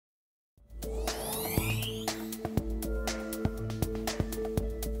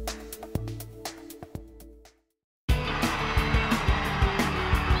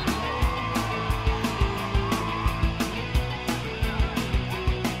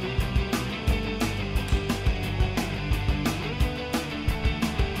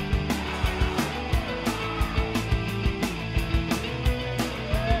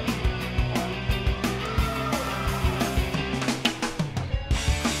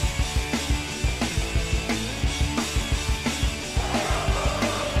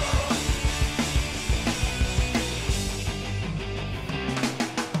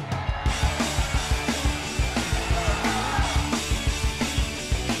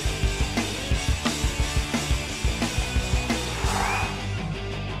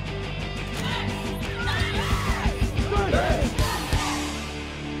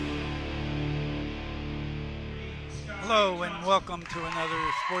to another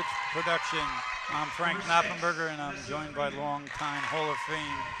sports production. I'm Frank Noppenberger, and I'm joined by longtime Hall of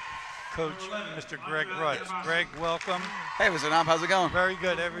Fame coach, Mr. Greg Rutz. Greg, welcome. Hey, Mr. Nop, how's it going? Very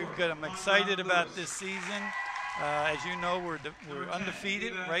good, good. I'm excited about this season. As you know, we're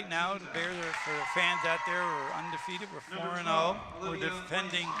undefeated right now. The Bears, for the fans out there, we're undefeated. We're 4-0. We're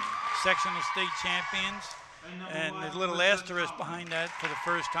defending sectional state champions. And there's a little asterisk behind that for the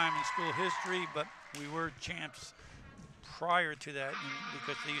first time in school history, but we were champs prior to that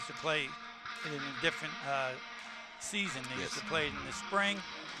because they used to play in a different season. They used to play in the spring.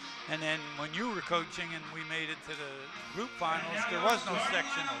 And then when you were coaching and we made it to the group finals, there was no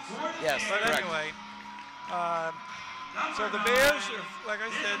sectionals. Yes, but correct. Anyway, so the Bears, like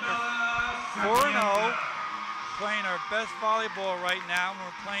I said, they're 4-0, playing our best volleyball right now.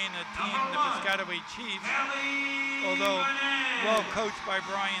 We're playing a team, the Piscataway Chiefs. Although well coached by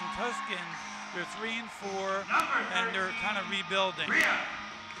Brian Tuskin, they're 3-4, and they're kind of rebuilding.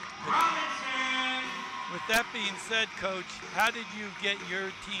 With that being said, Coach, how did you get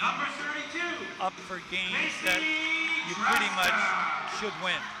your team up for games that you pretty much should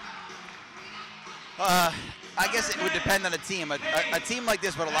win? I guess it would depend on a team. A team like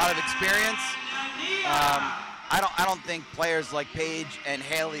this with a lot of experience, I don't think players like Paige and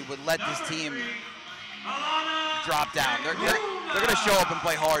Haley would let this team drop down. They're going to show up and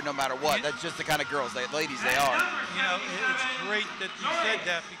play hard no matter what. That's just the kind of ladies they are. You know, it's great that you said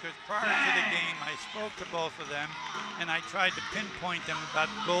that because prior to the game, I spoke to both of them, and I tried to pinpoint them about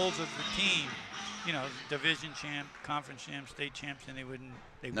the goals of the team. You know, division champ, conference champ, state champs, and they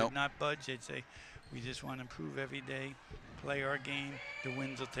would not budge. They'd say, we just want to improve every day, play our game. The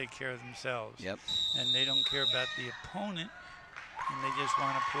wins will take care of themselves. Yep. And they don't care about the opponent, and they just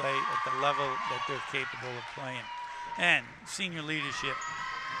want to play at the level that they're capable of playing. And senior leadership,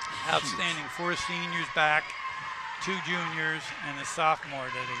 outstanding. 4 seniors back, 2 juniors, and a sophomore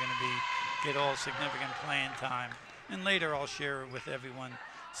that are going to get all significant playing time. And later I'll share with everyone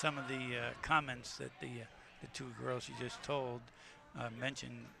some of the comments that the 2 girls you just told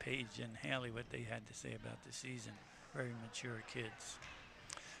mentioned, Paige and Haley, what they had to say about the season. Very mature kids.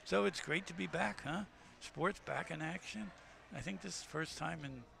 So it's great to be back, huh? Sports back in action. I think this is the first time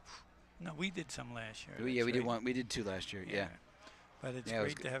in, no, we did some last year. Yeah, we did one. We did 2 last year. Yeah. But it's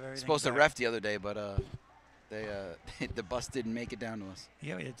great to have everything. Supposed to ref the other day, but the bus didn't make it down to us.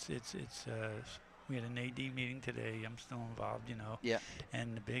 Yeah, we had an AD meeting today. I'm still involved, you know. Yeah.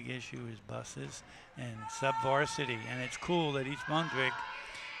 And the big issue is buses and sub-varsity. And it's cool that East Brunswick,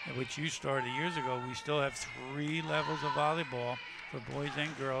 which you started years ago, we still have 3 levels of volleyball for boys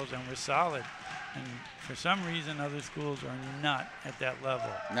and girls, and we're solid. And for some reason, other schools are not at that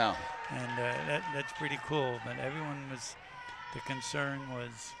level. No. And that's pretty cool. But the concern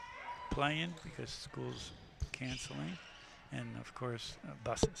was playing because schools canceling, and of course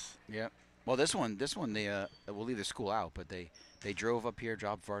buses. Yeah. Well, this one, they will leave the school out, but they drove up here,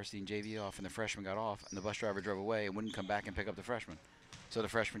 dropped varsity and JV off, and the freshmen got off, and the bus driver drove away and wouldn't come back and pick up the freshmen. So the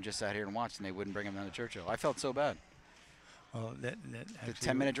freshmen just sat here and watched, and they wouldn't bring them down to Churchill. I felt so bad. Well, that it's a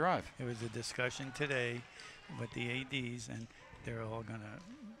 10-minute drive. It was a discussion today with the ADs, and they're all going to,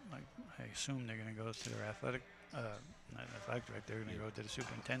 like, I assume they're going to go to their athletic, not athletic director, they're going to go to the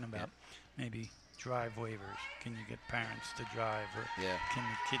superintendent about maybe drive waivers. Can you get parents to drive, or can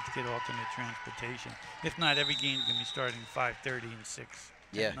the kids get alternate transportation? If not, every game's going to be starting 5:30 and 6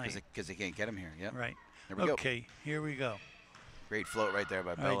 at night. Because they can't get them here. Yep. Right. There we go. Okay, here we go. Great float right there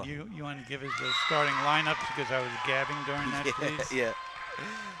by Bella. Right, you want to give us the starting lineups because I was gabbing during that, please? Yeah.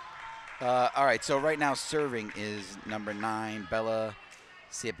 All right, so right now serving is number 9, Bella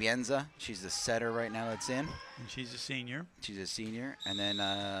Sapienza. She's the setter right now that's in. And she's a senior. She's a senior. And then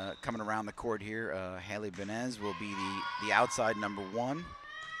coming around the court here, Haley Benez will be the outside number 1.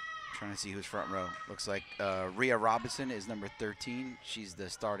 Trying to see who's front row. Looks like Rhea Robinson is number 13. She's the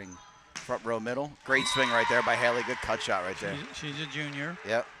starting front row middle. Great swing right there by Haley. Good cut shot right there. She's a junior.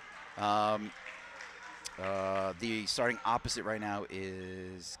 Yep. The starting opposite right now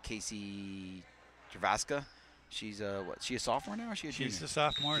is Casey Travaska. She's she a sophomore now, or is she a junior? She's a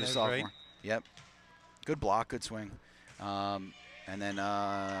sophomore. She's that's a sophomore. Right. Yep. Good block, good swing. And then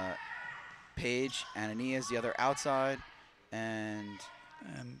Paige Anania is the other outside, and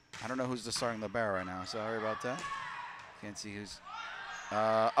I don't know who's the starting libero right now. Sorry about that. Can't see who's.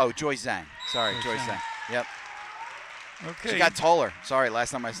 Joyce Zhang. Sorry, Joyce Zhang. Yep. Okay. She got taller. Sorry,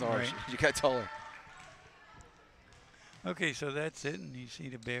 last time I saw her, Right. she got taller. Okay, so that's it. And you see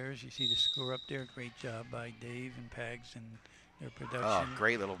the Bears. You see the score up there. Great job by Dave and Pags and their production. Oh,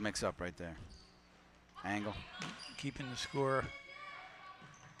 great little mix-up right there. Angle. Keeping the score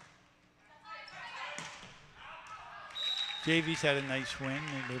JV's had a nice win.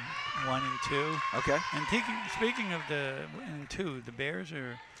 They did 1 and 2. Okay. And speaking of the 1 and 2, the Bears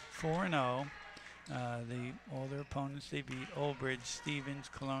are 4-0. All their opponents they beat: Old Bridge, Stevens,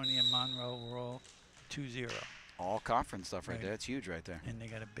 Colonia, Monroe were all 2-0. All conference stuff right there. It's huge right there. And they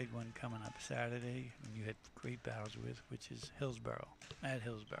got a big one coming up Saturday, and you had great battles with, which is Hillsborough, at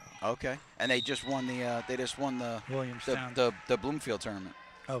Hillsborough. Okay. And they just won the Williamstown. the Bloomfield tournament.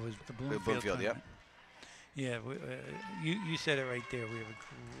 Oh, it was the Bloomfield tournament. Yep. Yeah, you said it right there. We have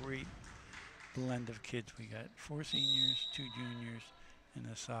a great blend of kids. We got 4 seniors, 2 juniors, and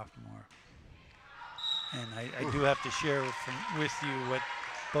a sophomore. And I do have to share with you what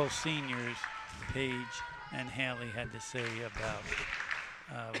both seniors, Paige and Haley, had to say about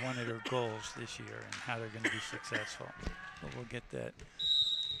one of their goals this year and how they're going to be successful. But we'll get that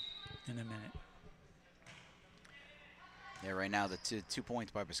in a minute. Yeah, right now the 2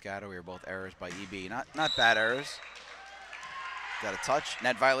 points by Piscataway are both errors by EB. Not bad errors. Got a touch,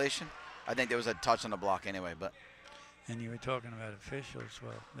 net violation. I think there was a touch on the block anyway, but. And you were talking about officials.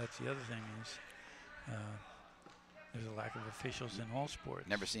 Well, that's the other thing is there's a lack of officials in all sports.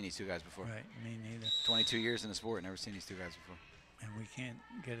 Never seen these 2 guys before. Right, me neither. 22 years in the sport, never seen these 2 guys before. And we can't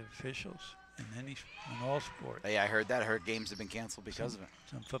get officials in all sports. Yeah, I heard that. I heard games have been canceled because of it.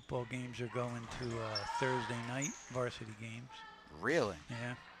 Some football games are going to Thursday night, varsity games. Really?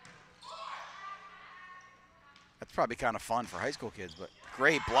 Yeah. That's probably kind of fun for high school kids, but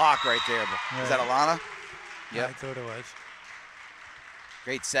great block right there. Is that Alana? Yeah, I thought it was.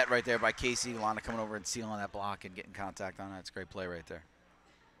 Great set right there by Casey. Alana coming over and sealing that block and getting contact on it. It's a great play right there.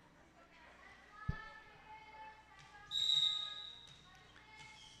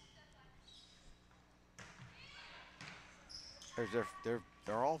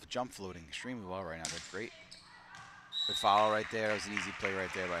 They're all jump floating extremely well right now. They're great. Good foul right there. That was an easy play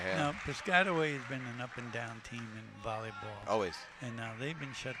right there by Haley. Now, Piscataway has been an up and down team in volleyball. Always. And now they've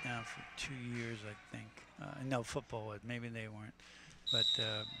been shut down for 2 years, I think. No, football, maybe they weren't. But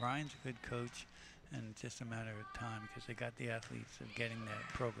Brian's a good coach, and it's just a matter of time because they got the athletes of getting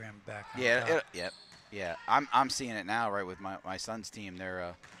that program back on top. Yeah. I'm seeing it now, right, with my son's team.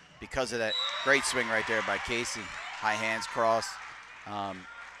 They're because of that great swing right there by Casey, high hands cross.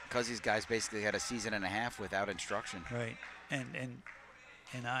 Because these guys basically had a season and a half without instruction. Right,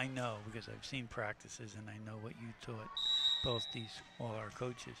 and I know because I've seen practices and I know what you taught all our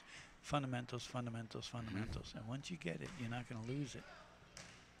coaches. Fundamentals, fundamentals, fundamentals. Mm-hmm. And once you get it, you're not going to lose it.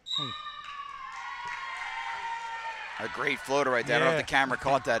 Ooh. A great floater right there. Yeah. I don't know if the camera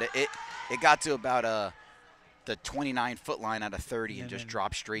caught that. It got to about the 29-foot line out of 30 and just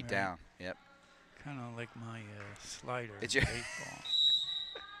dropped straight down. Yep. Kind of like my slider in it's your baseball.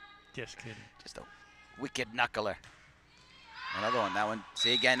 Just kidding. Just a wicked knuckler. Another one. That one.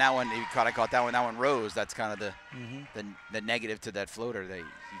 See again. That one. I caught that one. That one rose. That's kind of the negative to that floater that you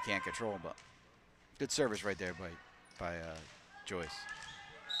can't control. But good service right there by Joyce.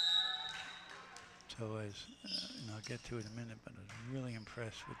 So and I'll get to it in a minute, but I was really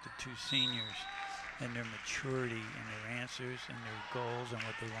impressed with the 2 seniors and their maturity and their answers and their goals and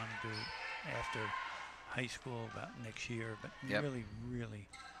what they want to do after high school about next year. But really, really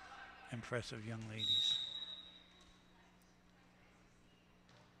impressive young ladies.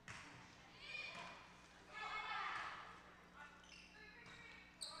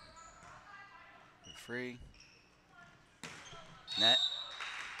 Free. Net.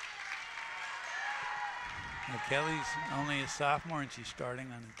 Now Kelly's only a sophomore and she's starting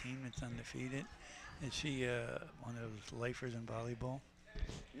on a team that's undefeated. Is she one of those lifers in volleyball?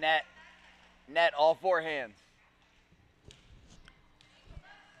 Net. Net, all 4 hands.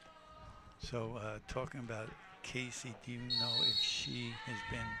 So talking about Casey, do you know if she has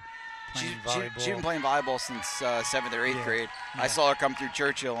been playing volleyball? She's been playing volleyball since 7th or 8th grade. Yeah. I saw her come through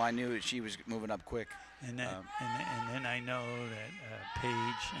Churchill. I knew she was moving up quick. And then I know that Paige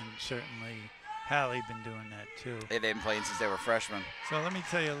and certainly Hallie been doing that too. They've been playing since they were freshmen. So let me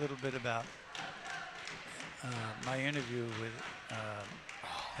tell you a little bit about my interview with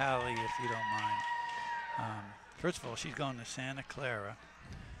Hallie, if you don't mind. First of all, she's going to Santa Clara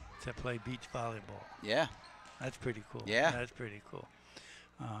to play beach volleyball. Yeah. That's pretty cool. Yeah. That's pretty cool.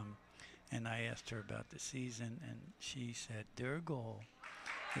 And I asked her about the season, and she said their goal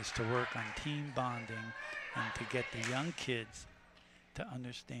is to work on team bonding and to get the young kids to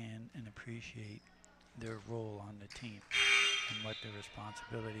understand and appreciate their role on the team and what their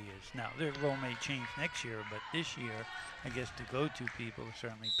responsibility is. Now, their role may change next year, but this year, I guess the go-to people are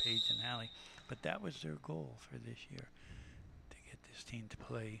certainly Paige and Hallie, but that was their goal for this year, to get this team to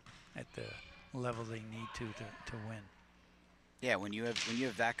play at the level they need to win. Yeah, when you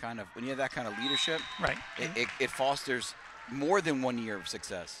have that kind of leadership, right? It fosters more than 1 year of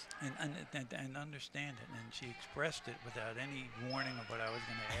success. And understand it. And she expressed it without any warning of what I was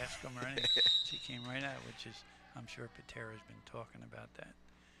going to ask them or anything. She came right out, which is, I'm sure Patera's been talking about that.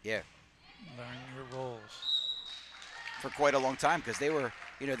 Yeah. Learn your roles. For quite a long time, because they were,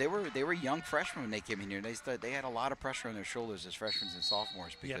 they were young freshmen when they came in here. They had a lot of pressure on their shoulders as freshmen and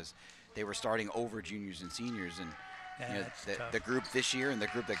sophomores because they were starting over juniors and seniors. And the group this year and the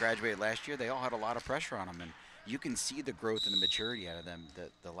group that graduated last year, they all had a lot of pressure on them. And you can see the growth and the maturity out of them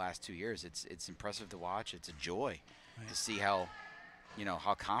the last 2 years. It's impressive to watch. It's a joy to see how,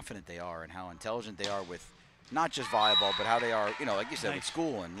 how confident they are and how intelligent they are with not just volleyball, but how they are, like you said, with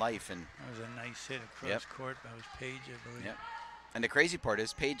school and life. And that was a nice hit across court. That was Paige, I believe. Yep. And the crazy part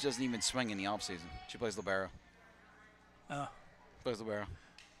is Paige doesn't even swing in the off season. She plays libero. Oh. Plays libero.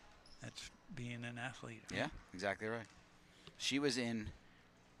 That's being an athlete. Right? Yeah, exactly right. She was in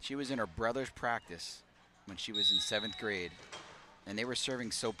her brother's practice when she was in 7th grade, and they were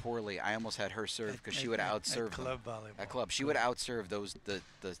serving so poorly. I almost had her serve because she would outserve them. Club volleyball. At club, she would outserve those the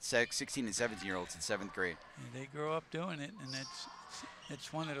 16 and 17-year-olds in 7th grade. Yeah, they grow up doing it, and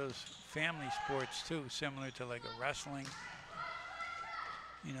it's one of those family sports too, similar to like a wrestling.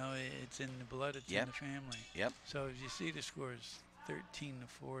 It's in the blood. It's in the family. Yep. So as you see, the score is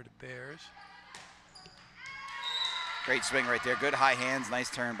 13-4 to Bears. Great swing right there. Good high hands. Nice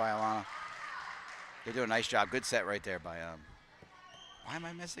turn by Alana. They do a nice job. Good set right there by why am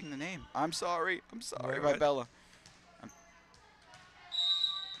I missing the name? I'm sorry. By Bella.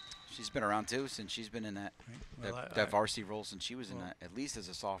 She's been around too since she's been in that that varsity role since she was in that, at least as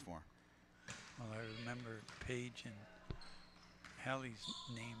a sophomore. Well, I remember Paige and Hallie's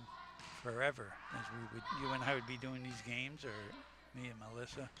name forever, as you and I would be doing these games, or me and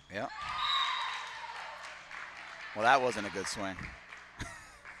Melissa. Yeah. Well, that wasn't a good swing.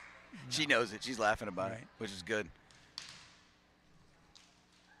 She knows it. She's laughing about it, which is good.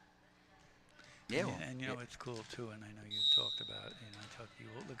 Yeah. And it's cool too, and I know you talked about, you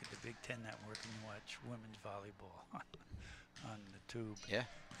look at the Big Ten Network and you watch women's volleyball on the tube. Yeah.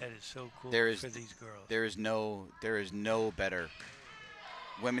 That is so cool for these girls. There is no better.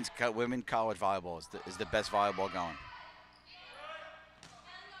 Women's college volleyball is the best volleyball going.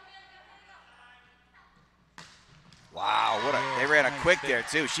 Wow, they ran a quick there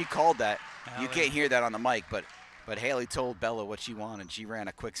too. She called that. You can't hear that on the mic, but Haley told Bella what she wanted. She ran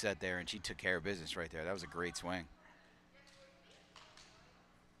a quick set there, and she took care of business right there. That was a great swing.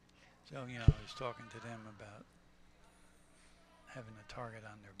 So, I was talking to them about having a target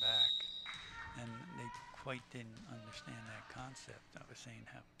on their back, and they quite didn't understand that concept. I was saying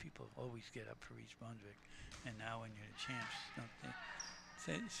how people always get up for East Brunswick, and now when you're the champs, don't they?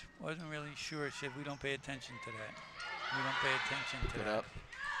 Wasn't really sure. Said we don't pay attention to that. We don't pay attention to that.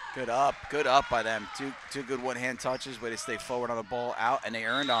 Good up by them. Two good one-hand touches, way to stay forward on the ball, out, and they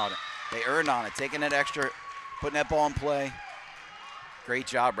earned on it. Taking that extra, putting that ball in play. Great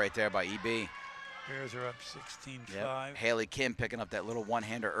job right there by EB. Bears are up 16-5. Yep. Haley Kim picking up that little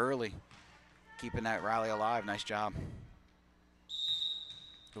one-hander early, keeping that rally alive. Nice job.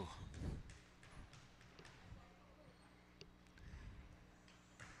 Ooh.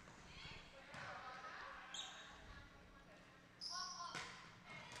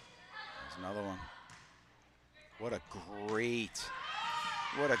 Another one. What a great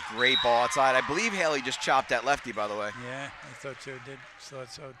ball outside. I believe Haley just chopped that lefty, by the way. Yeah, I thought so. Thought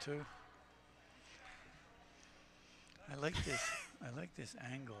so too. I like this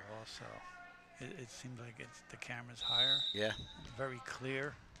angle also. It seems like the camera's higher. Yeah. Very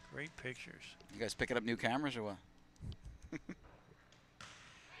clear. Great pictures. You guys picking up new cameras or what?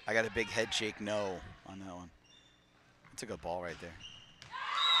 I got a big head shake no on that one. It's a good ball right there.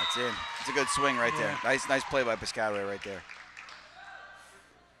 That's in. It's a good swing right there. Nice play by Piscataway right there.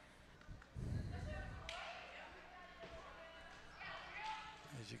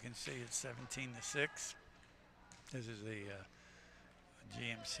 As you can see, it's 17-6. This is the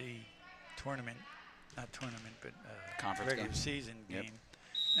GMC tournament, not tournament, but conference regular game. Season game.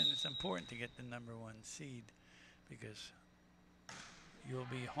 And it's important to get the #1 seed because you'll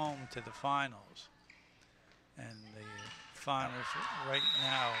be home to the finals. And the finals right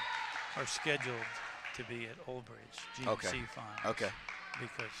now are scheduled to be at Old Bridge, GMC finals. Okay.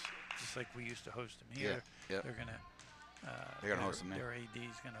 Because just like we used to host them here, they're gonna host them there. Their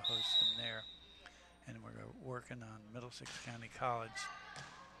AD's gonna host them there, and we're working on Middlesex County College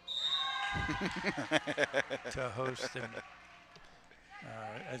to host them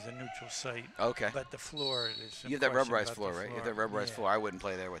as a neutral site. Okay. But the floor is. You have that rubberized floor, right? You have that rubberized floor. I wouldn't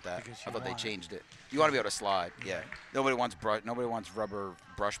play there with that. I thought they changed it. You want to be able to slide. Yeah. Right. Nobody wants rubber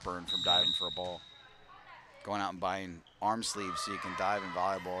brush burn from diving for a ball. going out and buying arm sleeves so you can dive in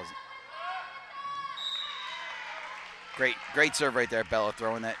volleyball. Great serve right there, Bella,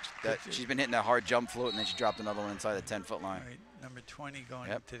 throwing that. She's been hitting that hard jump float, and then she dropped another one inside the 10-foot line. All right, number 20 going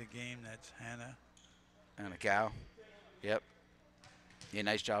into the game. That's Hannah. And a cow. Yep. Yeah,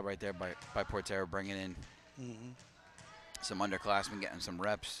 nice job right there by Portero bringing in some underclassmen, getting some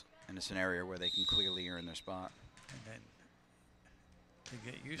reps in a scenario where they can clearly earn their spot. And then to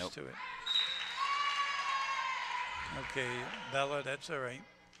get used to it. Okay, Bella, that's all right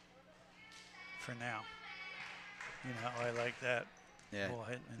for now. You know, I like that. Yeah. Ball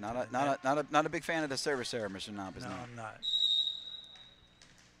hitting into Not a big fan of the service error, Mr. Knopp, is No, not. I'm not.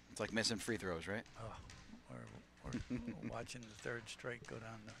 It's like missing free throws, right? Oh, or watching the third strike go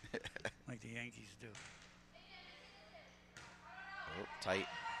down like the Yankees do. Oh, tight.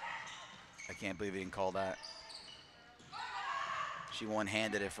 I can't believe he didn't call that. She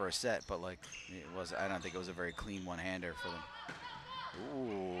one-handed it for a set, but like I don't think it was a very clean one-hander for them.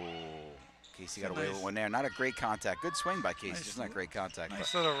 Ooh. Casey got away with one there. Not a great contact. Good swing by Casey, just not great contact.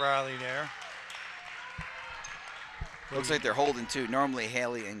 Nice little rally there. Looks like they're holding two. Normally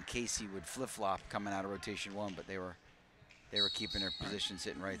Haley and Casey would flip-flop coming out of rotation 1, but they were keeping their position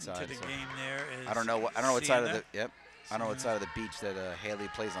sitting right side. To the game there is I don't know what side of the I don't know what side of the beach that Haley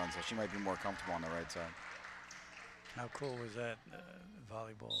plays on, so she might be more comfortable on the right side. How cool was that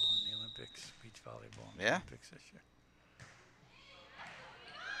volleyball in the Olympics, beach volleyball in the Olympics this year?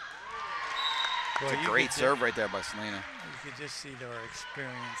 It's a great serve right there by Selena. You could just see their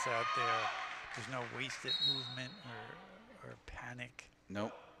experience out there. There's no wasted movement or panic.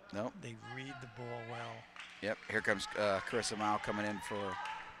 Nope. They read the ball well. Yep. Here comes Carissa Mao coming in for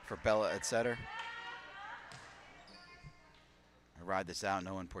Bella at setter. I ride this out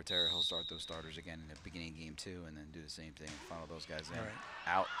knowing Portero, he'll start those starters again in the beginning of game 2 and then do the same thing and funnel those guys in. Right.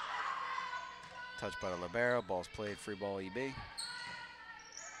 Out. Touch by the libero. Ball's played. Free ball EB.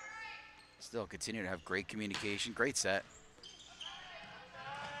 Still continue to have great communication. Great set.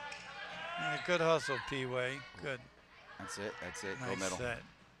 And a good hustle, P-Way. Good. That's it. Nice Go middle. set.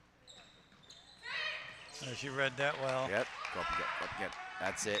 She read that well. Yep. Go up and get.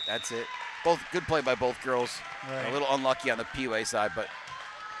 That's it. Both good play by both girls. Right. A little unlucky on the P-Way side, but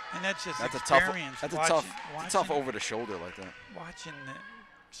and that's just experience. That's a tough over the shoulder like that. Watching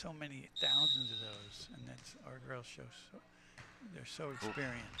so many thousands of those, and that's our girls show. They're so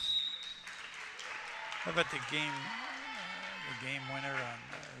experienced. How about the game winner on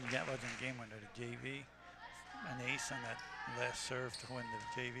that wasn't a game winner, the JV, an ace on that last serve to win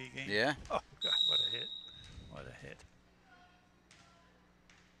the JV game. Yeah. Oh God, what a hit! What a hit!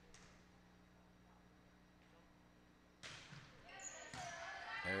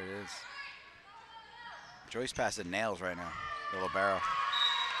 There it is. Joyce passing nails right now. The libero.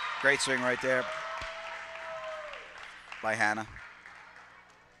 Great swing right there by Hannah.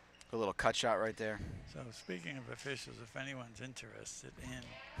 A little cut shot right there. So speaking of officials, if anyone's interested in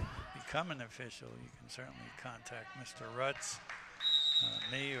becoming an official, you can certainly contact Mr. Rutz,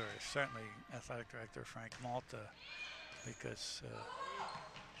 me, or certainly Athletic Director Frank Malta, because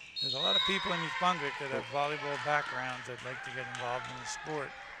there's a lot of people in East Brunswick that have volleyball backgrounds that like to get involved in the sport.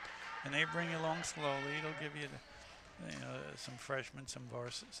 And they bring you along slowly. It'll give you, some freshmen, some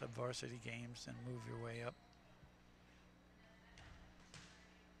varsity games, and move your way up.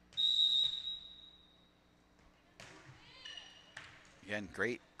 Again,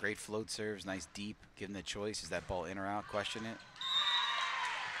 great float serves, nice deep. Given the choice, is that ball in or out? Question it.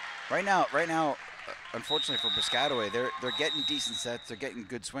 Right now, unfortunately for Piscataway, they're getting decent sets. They're getting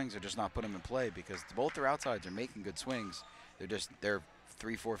good swings. They're just not putting them in play because both their outsides are making good swings. They're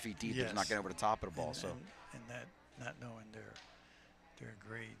 3-4 feet deep. Yes. They're just not getting over the top of the ball. And that not knowing their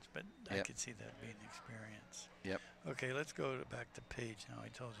grades, but I could see that being an experience. Yep. Okay, let's go back to Paige. Now I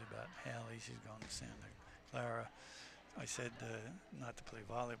told you about Hallie. She's going to Santa Clara. I said not to play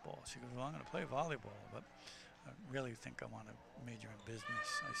volleyball. She goes, well, I'm going to play volleyball, but I really think I want to major in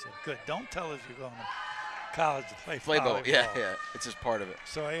business. I said, good. Don't tell us you're going to college to play volleyball. Yeah. It's just part of it.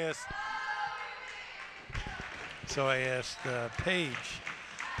 So I asked Paige.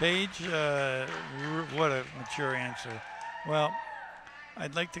 Paige, what a mature answer. Well,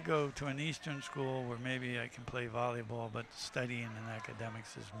 I'd like to go to an Eastern school where maybe I can play volleyball, but studying and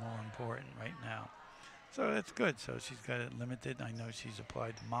academics is more important right now. So that's good. So she's got it limited. I know she's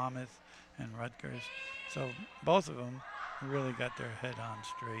applied to Monmouth and Rutgers. So both of them really got their head on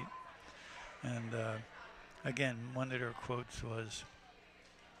straight. And again, one of their quotes was,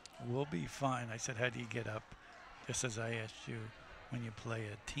 "We'll be fine." I said, "How do you get up?" Just as I asked you, when you play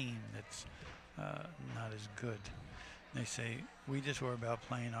a team that's not as good. They say, "We just worry about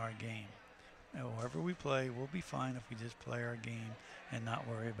playing our game." Whoever we play, we'll be fine if we just play our game and not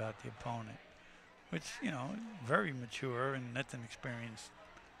worry about the opponent. Which, you know, very mature, and that's an experienced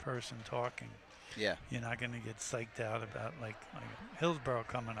person talking. Yeah. You're not going to get psyched out about like Hillsborough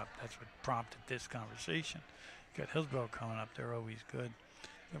coming up. That's what prompted this conversation. You got Hillsborough coming up. They're always good.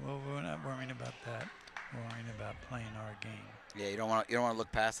 Well, we're not worrying about that. We're worrying about playing our game. Yeah, you don't want to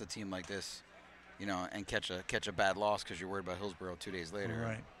look past a team like this, you know, and catch a bad loss because you're worried about Hillsborough 2 days later.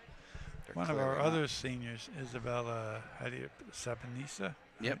 Right. They're One of our clearly other not. seniors, Isabella Sabanisa.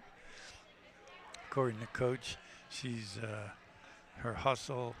 Yep. According to coach, she's her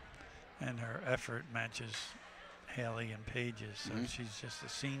hustle and her effort matches Haley and Paige's. So she's just a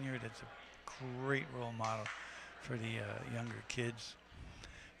senior that's a great role model for the younger kids.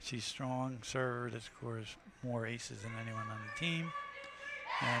 She's strong server that scores more aces than anyone on the team.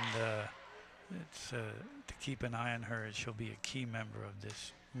 And it's to keep an eye on her, as she'll be a key member of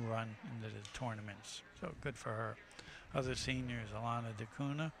this run into the tournaments. So good for her. Other seniors, Alana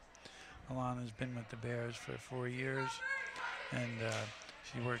DeCuna. Alana's been with the Bears for 4 years, and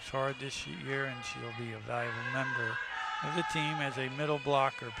she works hard this year, and she'll be a valuable member of the team as a middle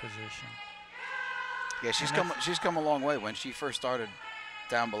blocker position. Yeah, she's come a long way. When she first started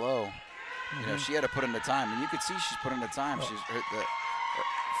down below, you know, she had to put in the time, and you could see she's put in the time. Well, She's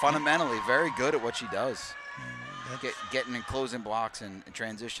fundamentally very good at what she does. Getting and closing blocks and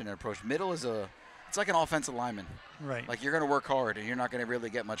transition and approach. Middle is it's like an offensive lineman. Right. Like you're going to work hard and you're not going to really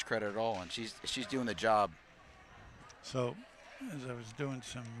get much credit at all. And she's doing the job. So, as I was doing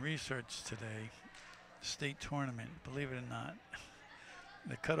some research today, state tournament, believe it or not,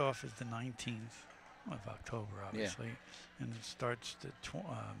 the cutoff is the 19th of October, obviously, and it starts the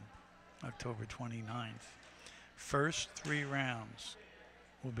October 29th. First 3 rounds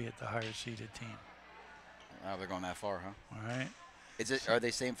will be at the higher seeded team. Wow, they're going that far, huh? All right. Are they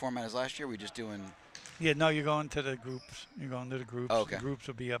same format as last year? We just doing? Yeah, no, you're going to the groups. You're going to the groups. Oh, okay. The groups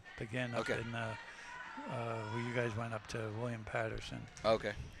will be up again up in where you guys went up to William Patterson.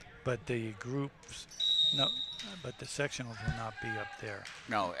 Okay. But the groups, no, but the sectionals will not be up there.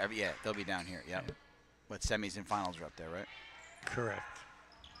 No, they'll be down here. Yep. But semis and finals are up there, right? Correct.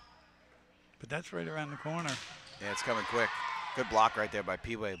 But that's right around the corner. Yeah, it's coming quick. Good block right there by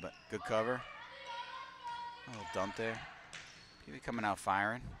Peeway, but good cover. A little dump there. Peeway coming out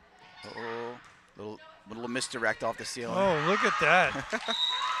firing. Little misdirect off the ceiling. Oh, look at that.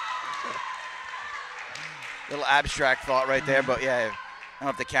 Little abstract thought right there, but yeah, I don't know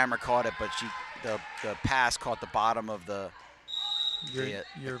if the camera caught it, but the pass caught the bottom of the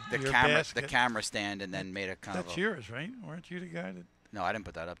camera stand and then made a kind of. That's yours, right? Weren't you the guy that? No, I didn't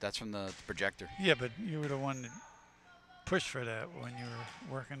put that up. That's from the projector. Yeah, but you were the one that pushed for that when you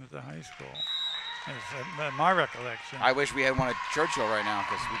were working at the high school. That's my recollection. I wish we had one at Churchill right now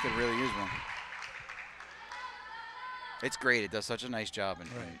because we could really use one. It's great. It does such a nice job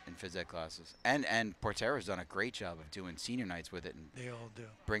in phys ed classes. And Portero's done a great job of doing senior nights with it. And they all do.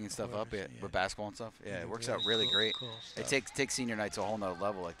 Bringing stuff up with basketball and stuff. Yeah, it works out really great. Cool it takes senior nights to a whole nother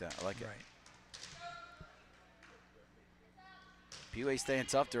level like that. I like it. Right. Peeway staying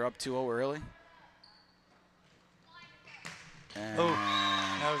tough. They're up 2-0 early. And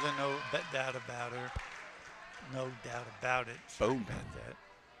that was a no doubt about her. No doubt about it. Sorry boom. About that.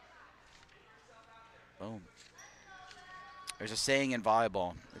 Boom. There's a saying in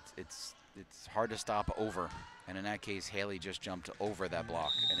volleyball. It's hard to stop over, and in that case, Haley just jumped over that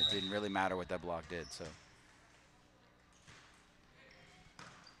block, and it didn't really matter what that block did. So.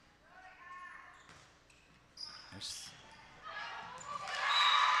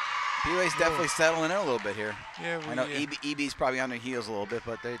 Peeway's definitely settling in a little bit here. Yeah, I know EB's probably on their heels a little bit,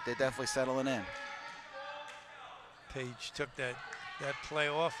 but they're definitely settling in. Paige took that play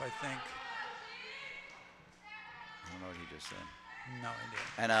off, I think. I don't know what he just said. No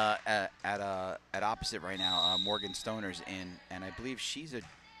idea. And at opposite right now, Morgan Stoner's in, and I believe she's a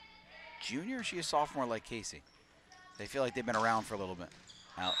junior. Or she a sophomore like Casey. They feel like they've been around for a little bit.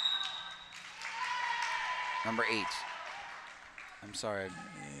 Out. Number 8. I'm sorry.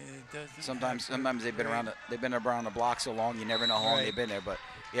 Sometimes they've been around. They've been around the block so long you never know how long they've been there. But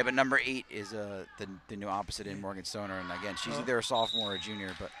yeah, but number 8 is the new opposite in Morgan Stoner, and again she's either a sophomore or a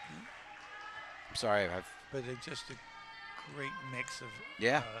junior. But I'm sorry. But it's just a great mix of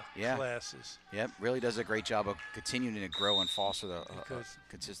classes. Yep, really does a great job of continuing to grow and foster a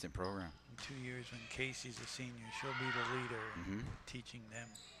consistent program. In 2 years, when Casey's a senior, she'll be the leader, teaching them.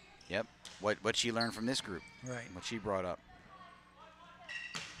 Yep, what she learned from this group. Right. What she brought up.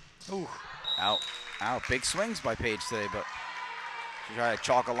 Ooh. Out. Big swings by Paige today, but she tried to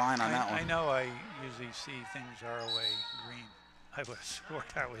chalk a line on that one. I know I usually see things our way green. I was sure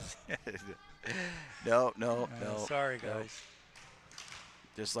that was it. No, no, no. Sorry, no. guys.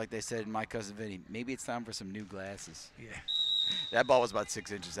 Just like they said in My Cousin Vinny, maybe it's time for some new glasses. Yeah. That ball was about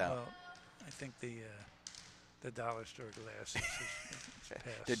 6 inches out. Well, I think the dollar store glasses is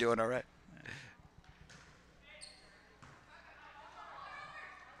passed. They're doing all right. Yeah.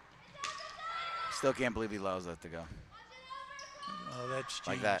 Still can't believe he allows that to go. Oh, that's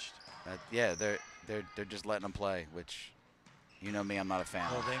changed. Like that. Yeah, they're just letting them play, which, you know me, I'm not a fan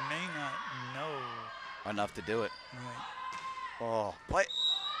Well, of. they may not know. Enough to do it. Right. Oh, play.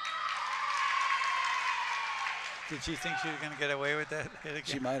 Did she think she was going to get away with that hit again?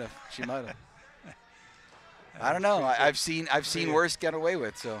 She might have. She might have. I don't know. I've seen worse get away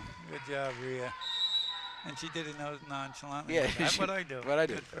with. So. Good job, Rhea. And she did it nonchalantly. Yeah. That's what I do. What I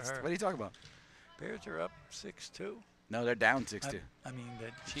do. Good for her. What are you talking about? Bears are up 6-2. No, they're down 6-2. I mean,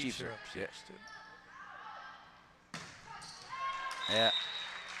 the Chiefs are up 6-2. Yeah.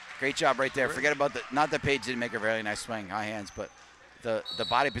 Great job right there. Forget about not that Paige didn't make a very nice swing, high hands, but the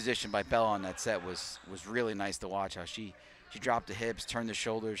body position by Bella on that set was really nice to watch. How she dropped the hips, turned the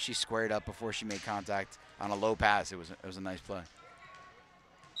shoulders, she squared up before she made contact on a low pass. It was a nice play.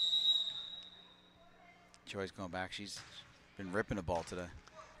 Joy's going back. She's been ripping the ball today.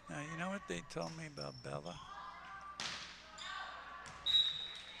 Now, you know what they told me about Bella?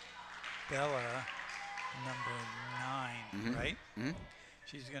 Bella, number 9, right? Mm-hmm.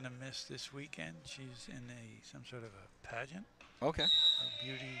 She's going to miss this weekend. She's in some sort of a pageant. Okay. A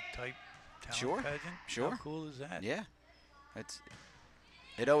beauty type talent pageant. Sure. How cool is that? Yeah.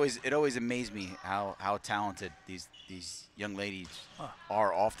 It always amazed me how talented these young ladies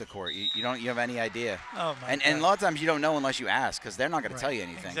are off the court. You have any idea. Oh my God. And a lot of times you don't know unless you ask, because they're not going to tell you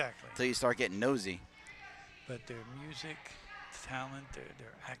anything until you start getting nosy. But their music talent,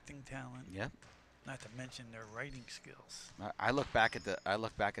 their acting talent. Yep. Not to mention their writing skills. I look back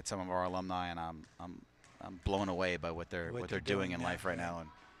at some of our alumni, and I'm blown away by what they're doing in life right now. And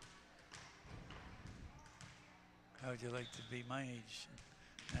how would you like to be my age?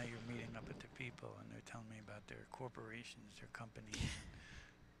 Now you're meeting up with the people, and they're telling me about their corporations, their companies,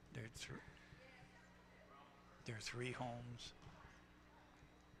 their 3 homes.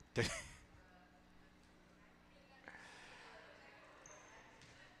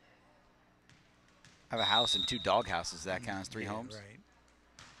 I have a house and 2 dog houses. That counts 3 homes. Right.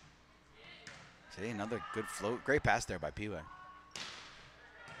 Today another good float. Great pass there by P-Way.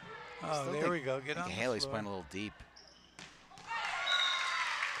 Oh, there we go. Get on the Haley's floor. playing a little deep.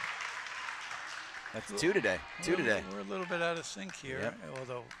 That's 2 today. 2 today. We're a little bit out of sync here, Yep.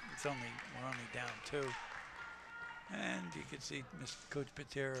 although we're only down 2. And you can see Coach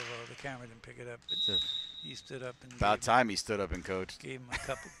Patera, well, the camera didn't pick it up, but he stood up and About time he stood up and coached. gave him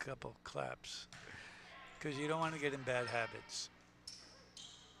a couple claps. Because you don't want to get in bad habits.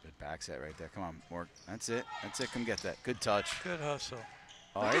 Good back set right there. Come on, work. That's it. That's it. Come get that. Good touch. Good hustle.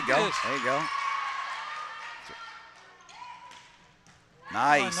 Oh, Look there you at go. this. There you go.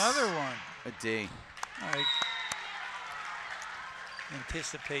 Nice. Oh, another one. A D. All right.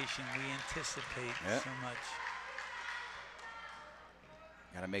 Anticipation. We anticipate so much.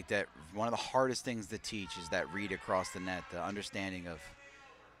 Got to make that one of the hardest things to teach is that read across the net, the understanding of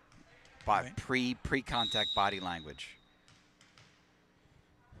pre-contact body language.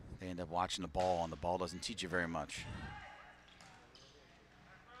 They end up watching the ball, and the ball doesn't teach you very much.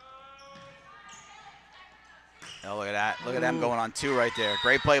 Oh, look at that. Look at them going on 2 right there.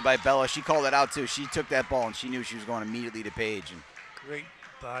 Great play by Bella. She called it out, too. She took that ball, and she knew she was going immediately to Paige. And Great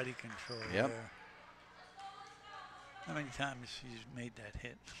body control there. How many times she's made that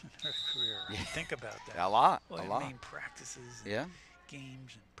hit in her career? Yeah. Think about that. A lot. Well, a lot. I mean, practices. Yeah.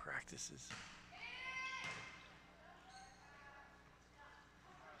 Games and practices.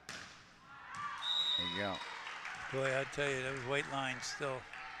 There you go. Boy, I tell you, those white lines still.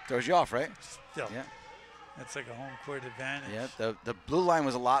 Throws you off, right? Still. Yeah. That's like a home court advantage. Yeah. The blue line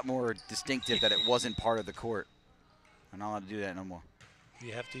was a lot more distinctive that it wasn't part of the court. We're not allowed to do that no more.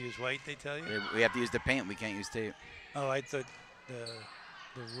 You have to use white, they tell you? We have to use the paint. We can't use tape. Oh, I thought the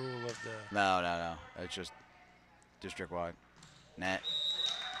rule of the. No. It's just district wide. Net.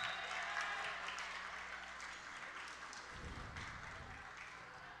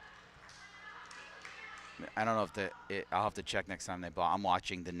 I don't know if I'll have to check next time they ball. I'm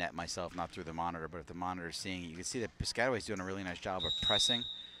watching the net myself, not through the monitor, but if the monitor's seeing it, you can see that Piscataway's doing a really nice job of pressing,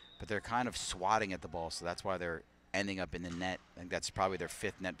 but they're kind of swatting at the ball, so that's why they're ending up in the net. I think that's probably their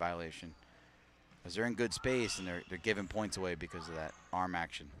 5th net violation. Because they're in good space, and they're giving points away because of that arm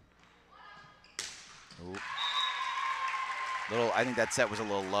action. Ooh. I think that set was a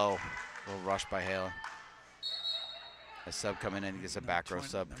little low. A little rushed by Haley. A sub coming in. Gets a back row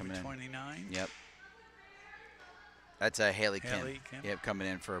sub coming in. 29. Yep. That's a Haley Kim. Kim. Yep, coming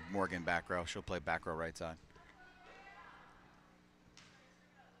in for Morgan back row. She'll play back row right side.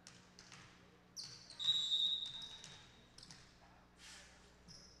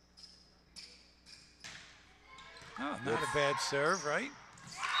 Oh, not a bad serve, right?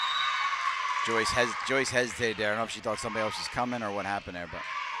 Joyce hesitated there. I don't know if she thought somebody else was coming or what happened there, but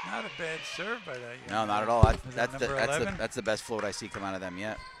not a bad serve by that. No, not at all. That's the best float I see come out of them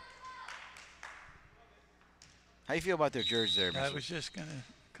yet. How you feel about their jerseys there, I was just gonna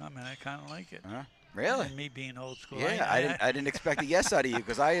comment. I kind of like it. Really? And me being old school. Yeah, I didn't expect a yes out of you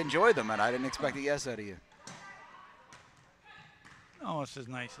because I enjoy them, and I didn't expect a yes out of you. Almost as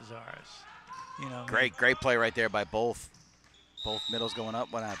nice as ours. You know. Great play right there by both middles going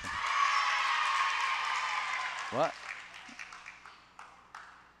up. What happened? What?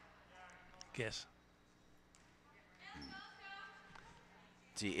 Guess.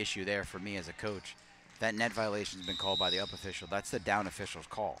 The issue there for me as a coach, that net violation has been called by the up official. That's the down official's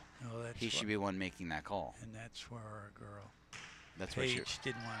call. Oh, that's he should be one making that call. And that's where our girl, Paige,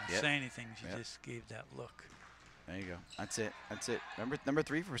 didn't want to say anything. She just gave that look. There you go. That's it. Number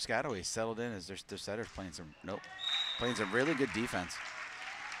 3 for Piscataway settled in as their setters playing some really good defense.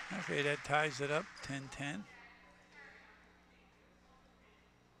 Okay, that ties it up 10-10.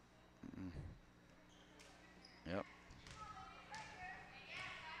 Yep.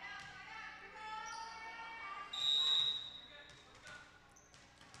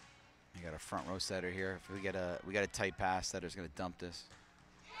 You got a front row setter here. If we get a tight pass, setter's gonna dump this.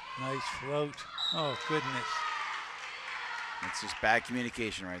 Nice float. Oh goodness. It's just bad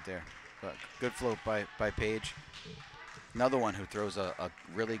communication right there. But good float by Paige. Another one who throws a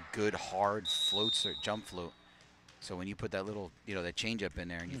really good hard float or jump float. So when you put that little, that change up in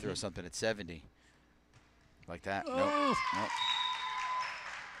there and you throw something at 70, like that, nope.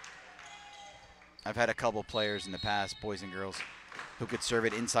 I've had a couple players in the past, boys and girls, who could serve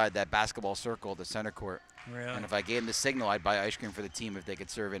it inside that basketball circle, the center court. Really? And if I gave them the signal, I'd buy ice cream for the team if they could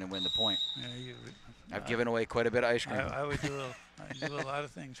serve it and win the point. Yeah, I've given away quite a bit of ice cream. I would do a lot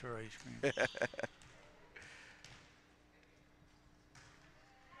of things for ice cream.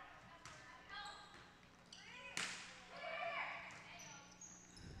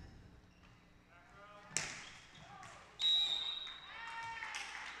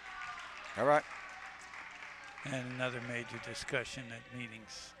 All right. And another major discussion at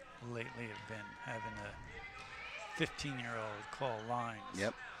meetings lately have been having a 15-year-old call lines.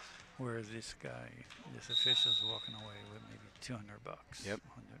 Yep. Where this official's walking away with maybe $200. Yep.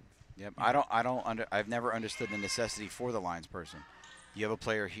 Yep. I've never understood the necessity for the lines person. You have a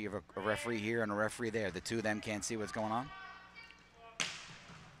player here, you have a referee here and a referee there. The two of them can't see what's going on.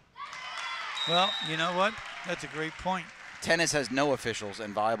 Well, you know what? That's a great point. Tennis has no officials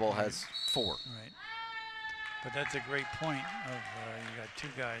and volleyball has 4. Right. But that's a great point of you got 2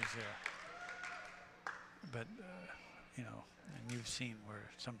 guys there. But, and you've seen where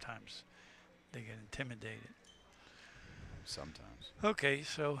sometimes they get intimidated. Sometimes. Okay,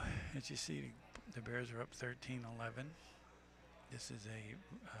 so as you see, the Bears are up 13-11. This is a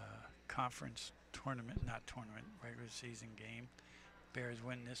conference tournament, regular season game. Bears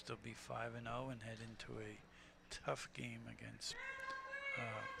win this, they'll be 5-0 and head into a tough game against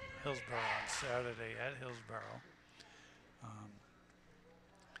Hillsborough on Saturday at Hillsborough.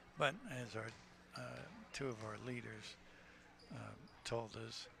 But as our 2 of our leaders told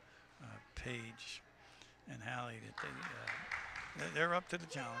us, Paige and Hallie, that they're up to the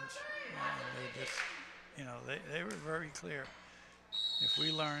challenge. They just, they were very clear. If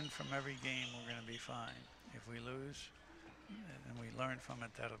we learn from every game, we're going to be fine. If we lose, and we learn from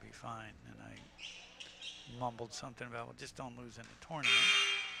it, that'll be fine. And I mumbled something about, well, just don't lose in the tournament.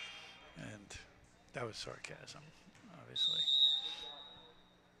 And that was sarcasm, obviously.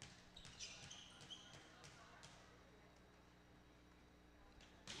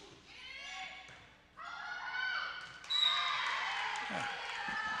 Yeah.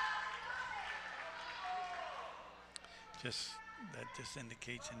 That just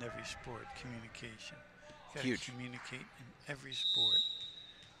indicates in every sport communication. You gotta communicate in every sport.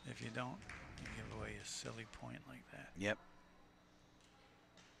 If you don't, you give away a silly point like that. Yep.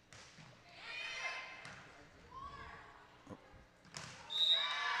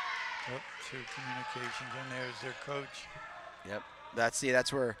 Oh, 2 communications, and there's their coach. Yep.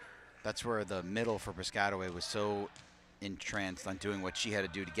 That's where the middle for Piscataway was so entranced on doing what she had to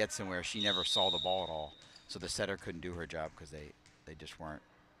do to get somewhere. She never saw the ball at all, so the setter couldn't do her job because they just weren't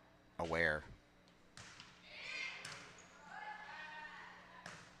aware.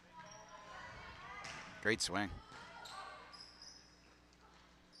 Great swing.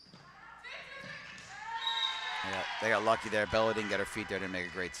 They got lucky there. Bella didn't get her feet there. Didn't make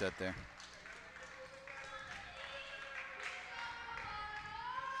a great set there.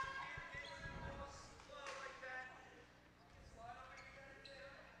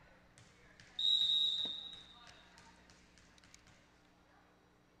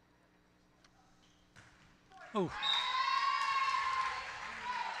 Oh.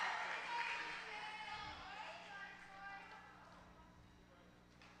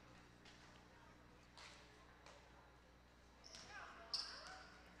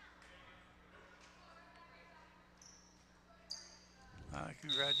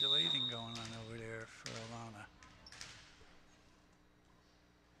 Congratulating going on over there for Alana.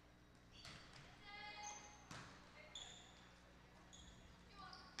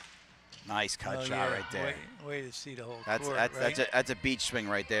 Nice cut shot right there. Way to see the whole court, right? That's a beach swing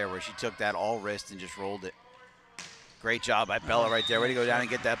right there where she took that all wrist and just rolled it. Great job by Bella right there. Way to go down and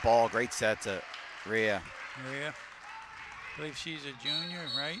get that ball. Great set to Rhea. I believe she's a junior,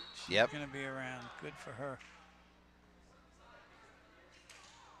 right? She's going to be around. Good for her.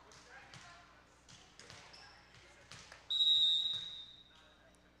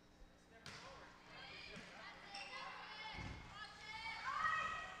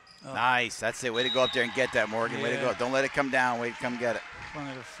 Oh. Nice. That's it. Way to go up there and get that, Morgan. Yeah. Way to go. Don't let it come down. Way to come get it. One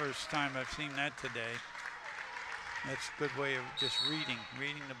of the first time I've seen that today. That's a good way of just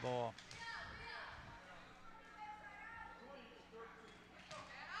reading the ball.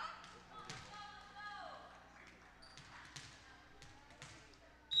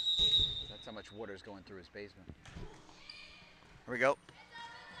 That's how much water is going through his basement. Here we go.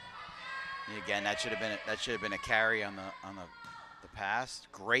 And again, that should have been a carry on the pass.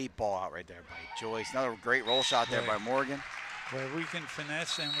 Great ball out right there by Joyce. Another great roll shot there by Morgan. Where we can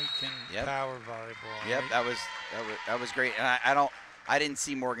finesse and we can power volleyball. Yep, right? that was great. And I didn't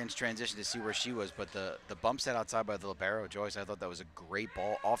see Morgan's transition to see where she was, but the bump set outside by the libero, Joyce, I thought that was a great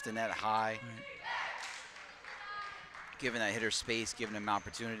ball. Off the net high. Right. Giving that hitter space, giving him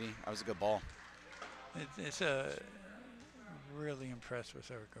opportunity. That was a good ball. It's really impressed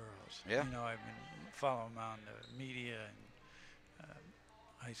with our girls. Yeah. You know, I've been following them on the media and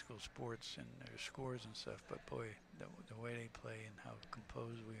high school sports and their scores and stuff, but boy, the way they play and how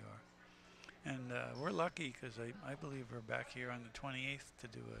composed we are. And we're lucky because I believe we're back here on the 28th to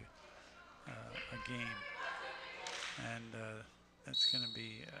do a game. And that's going to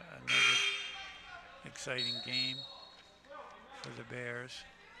be another exciting game for the Bears.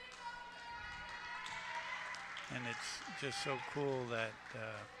 And it's just so cool that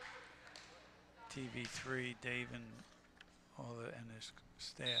TV3, Dave and and his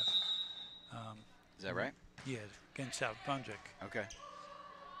staff. Is that right? Yeah, against South Brunswick. Okay.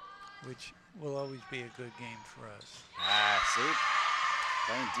 Which will always be a good game for us. See?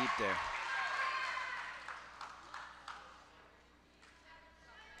 Playing deep there.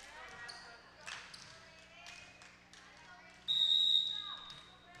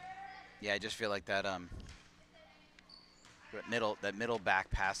 Yeah, I just feel like that middle back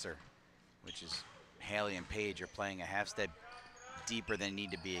passer, which is Haley and Paige, are playing a half step deeper than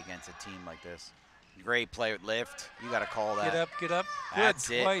need to be against a team like this. Great play with lift. You got to call that. Get up. That's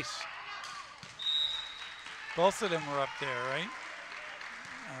good, twice. Both of them were up there, right?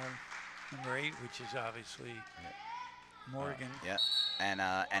 Number 8, which is obviously Morgan. And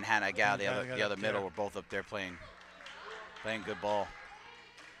Hannah Gow, the other middle, were both up there playing good ball.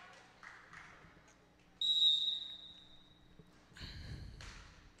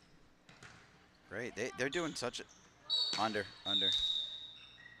 Great. They're doing such a under.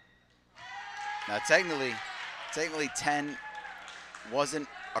 Now technically 10 wasn't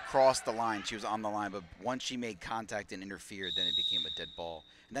across the line. She was on the line, but once she made contact and interfered, then it became a dead ball.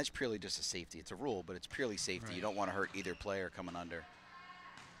 And that's purely just a safety. It's a rule, but it's purely safety. Right. You don't want to hurt either player coming under.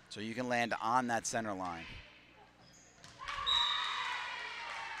 So you can land on that center line.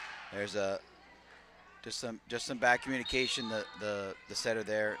 There's just some bad communication. The setter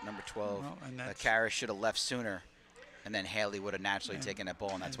there, number 12, Kara should have left sooner, and then Haley would have naturally taken that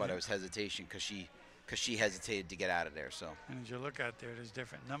ball, and that's why there was hesitation because she hesitated to get out of there. So. And as you look out there's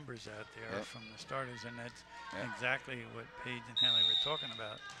different numbers out there from the starters, and that's exactly what Paige and Haley were talking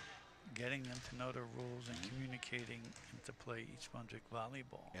about, getting them to know the rules and communicating and to play East Brunswick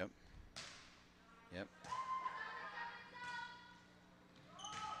volleyball. Yep.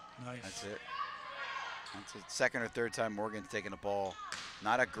 Nice. That's it. That's the second or third time Morgan's taken a ball.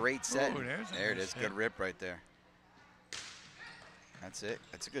 Not a great set. There it is. Good rip right there. That's it.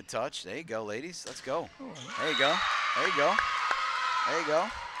 That's a good touch. There you go, ladies. Let's go. There you go.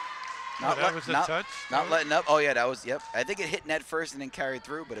 that was a touch? Not letting up. Oh, yeah, that was, yep. I think it hit net first and then carried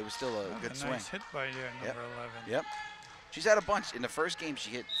through, but it was still a good swing. Nice hit by number 11. Yep. She's had a bunch. In the first game,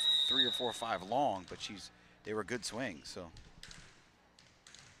 she hit 3 or 4 or 5 long, but they were good swings, so.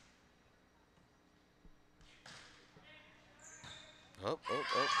 Oh.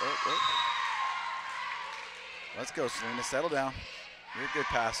 Let's go, Selena. Settle down. You're a good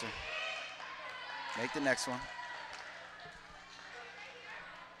passer. Make the next one.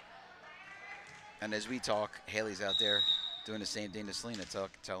 And as we talk, Haley's out there doing the same thing to Selena,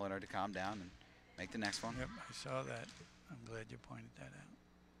 telling her to calm down and make the next one. Yep, I saw that. I'm glad you pointed that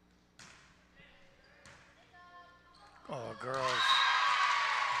out. Oh, girls.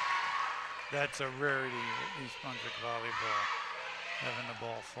 That's a rarity at East Brunswick volleyball, having the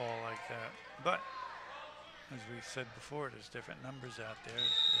ball fall like that. But as we said before, there's different numbers out there,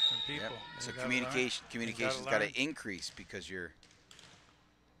 different people. Yep. So communication's got to increase because you're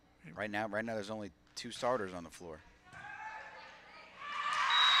right now there's only 2 starters on the floor.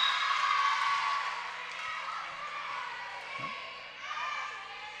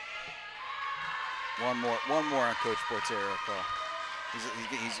 One more on Coach Portero call.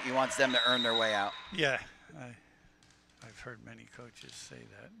 He wants them to earn their way out. Yeah, I've heard many coaches say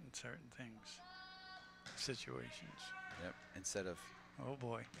that in certain situations. Yep. Instead of. Oh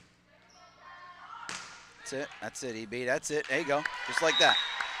boy. That's it, EB. That's it. There you go. Just like that.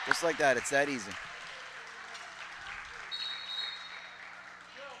 Just like that. It's that easy.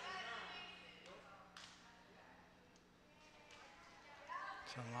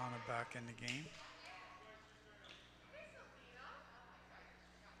 Solana back in the game.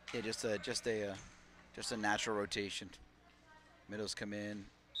 Yeah, just a natural rotation. Middles come in.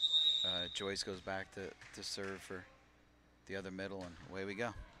 Joyce goes back to serve for the other middle, and away we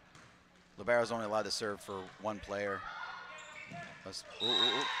go. Libero's only allowed to serve for 1 player.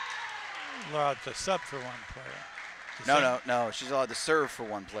 Allowed to sub for 1 player. No. She's allowed to serve for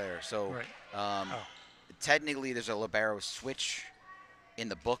 1 player. So right. Technically, there's a libero switch in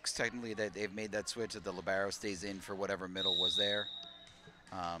the books. Technically, they've made that switch that the libero stays in for whatever middle was there.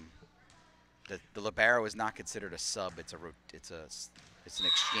 The libero is not considered a sub. It's an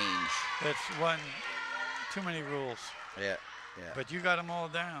exchange. That's too many rules. Yeah. But you got them all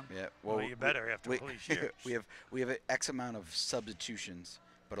down. Yeah. Well, you better after police years. we have an X amount of substitutions,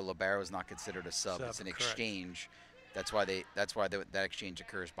 but a libero is not considered a sub. It's an exchange. That's why that exchange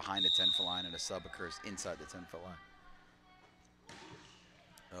occurs behind the 10-foot line, and a sub occurs inside the 10-foot line.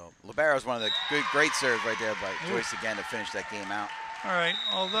 Oh, libero is one of the great serves right there by Joyce again to finish that game out. All right.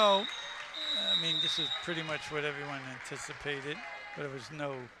 Although, I mean, this is pretty much what everyone anticipated, but it was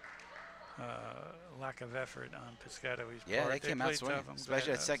no lack of effort on Piscataway's part. Yeah, they came out swinging.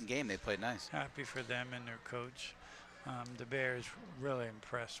 Especially that second game, they played nice. Happy for them and their coach. The Bears really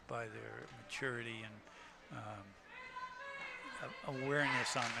impressed by their maturity and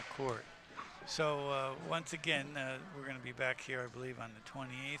awareness on the court. So once again, we're going to be back here, I believe, on the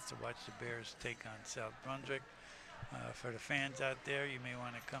 28th to watch the Bears take on South Brunswick. For the fans out there, you may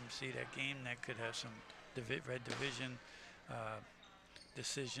want to come see that game. That could have some red division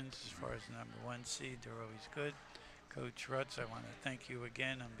decisions as far as the #1 seed. They're always good. Coach Rutz, I want to thank you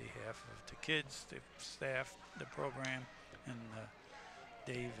again on behalf of the kids, the staff, the program, and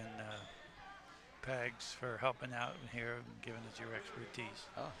Dave and Pags for helping out here and giving us your expertise.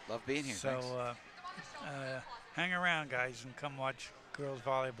 Oh, love being here. So hang around, guys, and come watch girls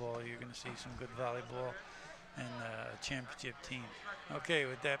volleyball. You're going to see some good volleyball and a championship team. Okay,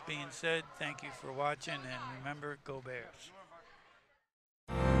 with that being said, thank you for watching, and remember, go Bears.